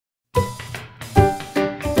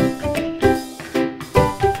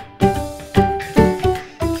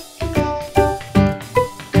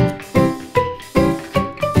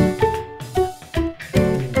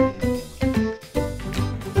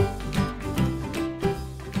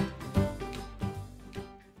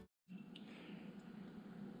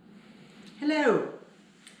Hello,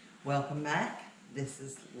 welcome back. This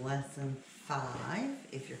is lesson 5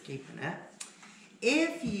 if you're keeping up.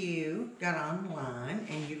 If you got online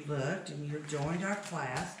and you looked and you joined our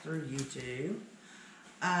class through YouTube,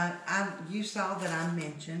 you saw that I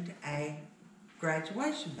mentioned a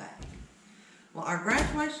graduation bag. Well, our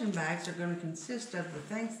graduation bags are going to consist of the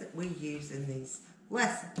things that we use in these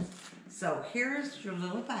lessons. So here is your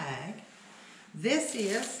little bag. This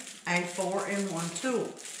is a 4-in-1 tool.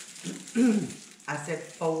 I said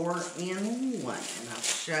 4-in-1, and I'll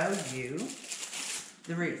show you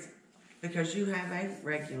the reason. Because you have a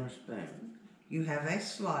regular spoon, you have a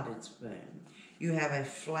slotted spoon, you have a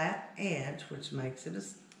flat edge, which makes it a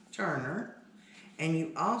turner, and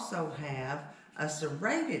you also have a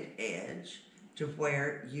serrated edge to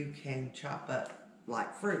where you can chop up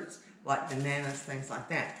like fruits, like bananas, things like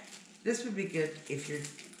that. This would be good if you're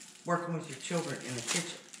working with your children in the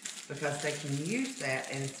kitchen because they can use that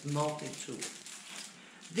and it's multi-tool.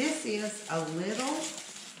 This is a little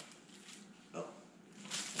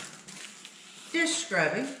dish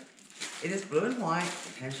scrubbing. It is blue and white.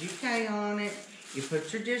 It has UK on it. You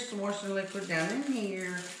put your dishwashing liquid down in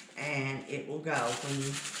here and it will go when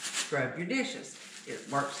you scrub your dishes. It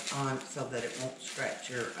works on so that it won't scratch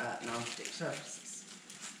your non-stick surfaces.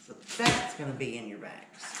 So that's going to be in your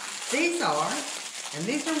bags. These are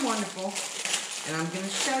wonderful, and I'm going to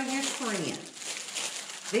show you a trend.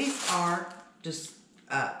 These are just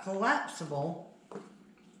collapsible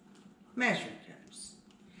measuring cups.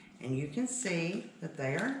 And you can see that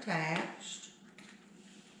they are attached.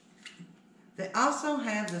 They also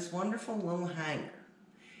have this wonderful little hanger.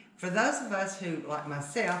 For those of us who, like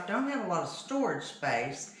myself, don't have a lot of storage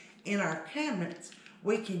space in our cabinets,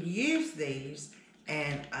 we can use these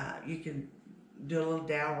and you can do a little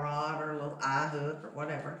dowel rod or a little eye hook or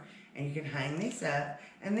whatever, and you can hang these up,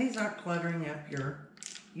 and these aren't cluttering up your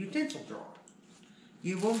utensil drawer.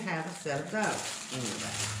 You will have a set of those in your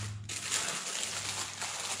bag.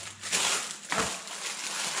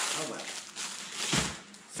 Oh well.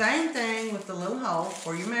 Same thing with the little hole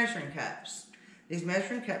for your measuring cups. These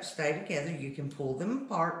measuring cups stay together. You can pull them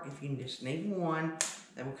apart if you just need one.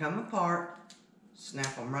 They will come apart.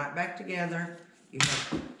 Snap them right back together. You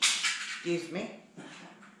have, excuse me.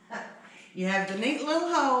 You have the neat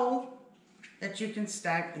little hole that you can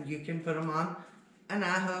stack, and you can put them on an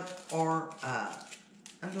eye hook or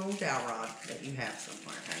a little dowel rod that you have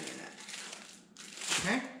somewhere hanging up.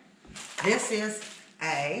 Okay? This is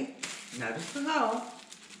notice the hole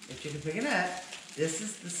that you can pick it up. This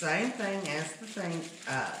is the same thing as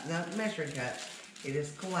the measuring cup. It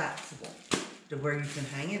is collapsible to where you can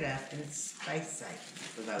hang it up, and it's space safe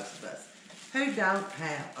for those of us who don't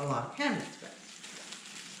have a lot of cabinet space.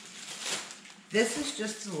 This is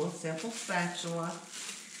just a little simple spatula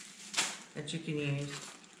that you can use.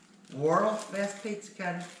 World's best pizza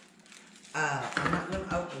cutter. I'm not going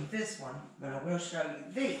to open this one, but I will show you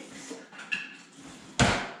these.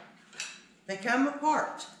 They come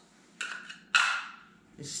apart.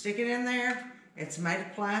 You stick it in there. It's made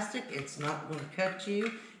of plastic. It's not going to cut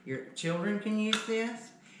you. Your children can use this.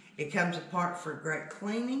 It comes apart for great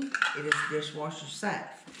cleaning. It is dishwasher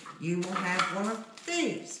safe. You will have one of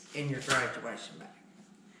these in your graduation bag.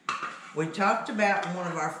 We talked about in one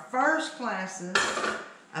of our first classes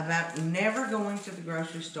about never going to the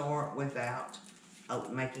grocery store without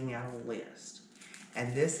making out a list.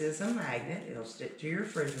 And this is a magnet. It'll stick to your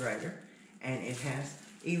refrigerator, and it has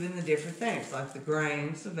even the different things like the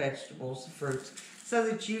grains, the vegetables, the fruits, so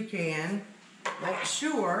that you can make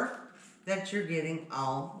sure that you're getting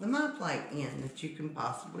all the My Plate in that you can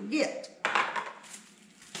possibly get.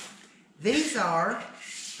 These are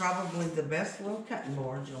probably the best little cutting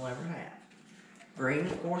boards you'll ever have. Green,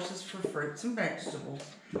 of course, is for fruits and vegetables.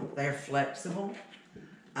 They're flexible.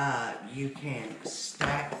 You can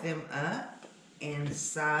stack them up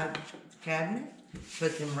inside the cabinet,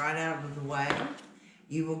 put them right out of the way.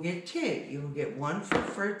 You will get 2. You will get one for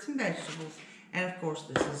fruits and vegetables, and of course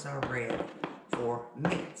this is our red for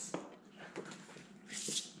meats.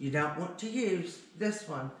 You don't want to use this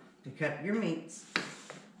one to cut your meats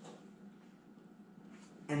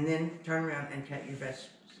and then turn around and cut your vegetables,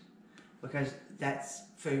 because that's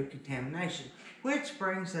food contamination, which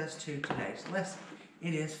brings us to today's lesson.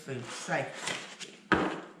 It is food safety.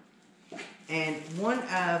 And one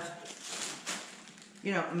of,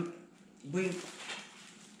 we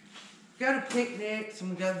go to picnics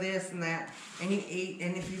and we go this and that, and you eat,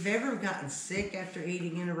 and if you've ever gotten sick after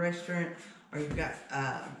eating in a restaurant, or you've got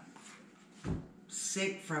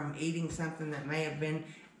sick from eating something that may have been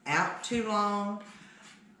out too long,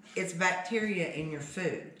 it's bacteria in your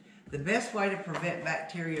food. The best way to prevent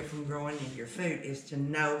bacteria from growing in your food is to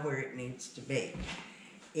know where it needs to be.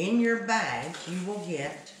 In your bag, you will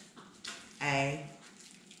get a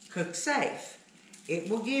Cook Safe. It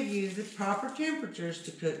will give you the proper temperatures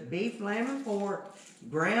to cook beef, lamb, and pork,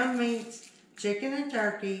 ground meats, chicken and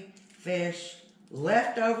turkey, fish,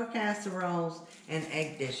 leftover casseroles, and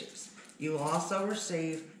egg dishes. You will also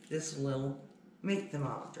receive this little meat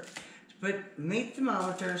thermometer. To put meat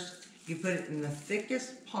thermometers, you put it in the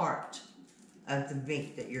thickest part of the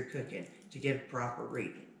meat that you're cooking to get a proper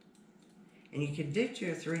reading. And you can do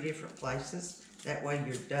 2 or 3 different places. That way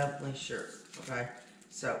you're doubly sure, okay?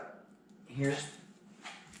 So, here's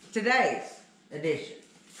today's edition.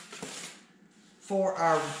 For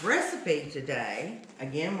our recipe today,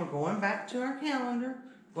 again, we're going back to our calendar.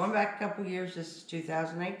 Going back a couple years, this is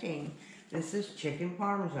 2018. This is chicken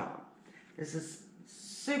parmesan. This is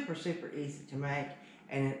super, super easy to make,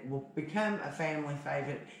 and it will become a family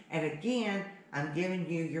favorite. And again, I'm giving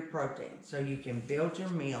you your protein, so you can build your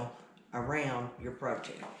meal around your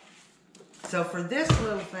protein. So for this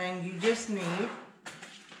little thing, you just need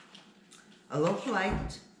a little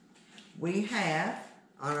plate. We have,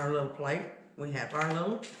 on our little plate, we have our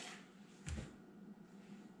little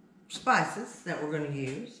spices that we're going to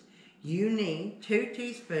use. You need 2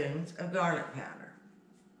 teaspoons of garlic powder.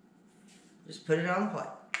 Just put it on the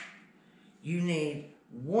plate. You need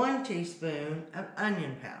 1 teaspoon of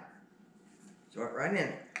onion powder. Throw it right in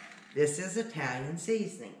there. This is Italian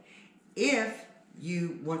seasoning. If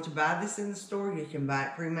you want to buy this in the store, you can buy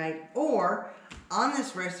it pre-made, or on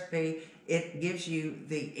this recipe, it gives you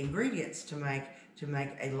the ingredients to make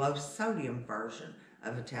a low sodium version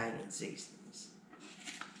of Italian seasonings.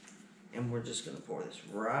 And we're just going to pour this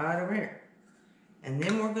right over here. And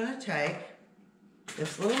then we're going to take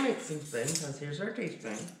this little mixing spoon, because here's our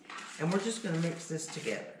teaspoon, and we're just going to mix this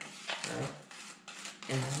together. Right?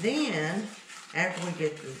 And then, after we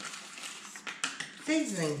get the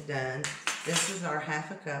seasonings done, this is our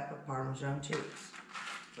 1/2 cup of Parmesan cheese,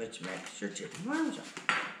 which makes your chicken Parmesan.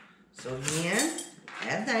 So again,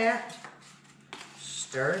 add that,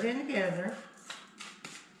 stir it in together.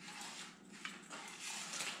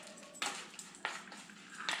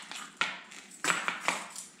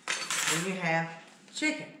 And you have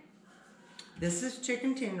chicken. This is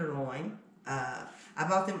chicken tenderloin. I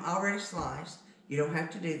bought them already sliced. You don't have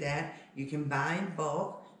to do that. You can buy in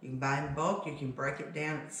bulk. You can break it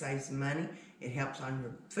down. It saves money. It helps on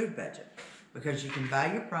your food budget because you can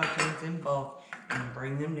buy your proteins in bulk and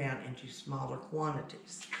bring them down into smaller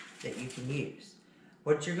quantities that you can use.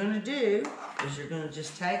 What you're going to do is you're going to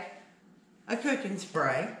just take a cooking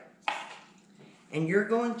spray and you're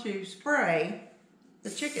going to spray the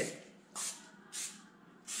chicken.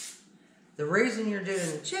 The reason you're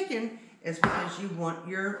doing the chicken is because you want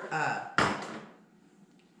your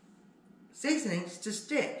seasonings to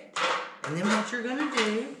stick. And then what you're going to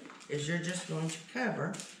do is you're just going to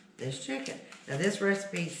cover this chicken. Now this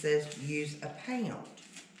recipe says use a pound.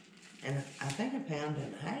 And I think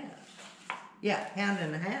 1.5 pounds. Yeah,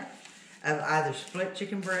 1.5 pounds of either split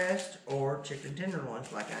chicken breast or chicken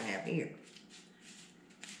tenderloins like I have here.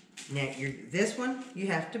 Now this one you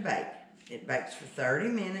have to bake. It bakes for 30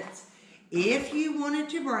 minutes. If you want it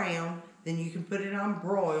to brown, then you can put it on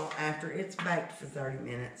broil after it's baked for 30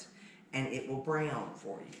 minutes and it will brown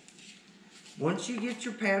for you. Once you get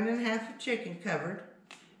your 1.5 pounds of chicken covered,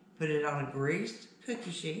 put it on a greased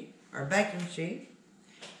cookie sheet or baking sheet.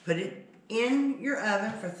 Put it in your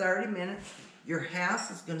oven for 30 minutes. Your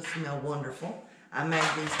house is going to smell wonderful. I made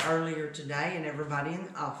these earlier today and everybody in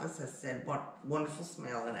the office has said what wonderful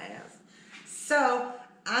smell it has. So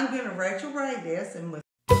I'm going to Rachel Ray this, and with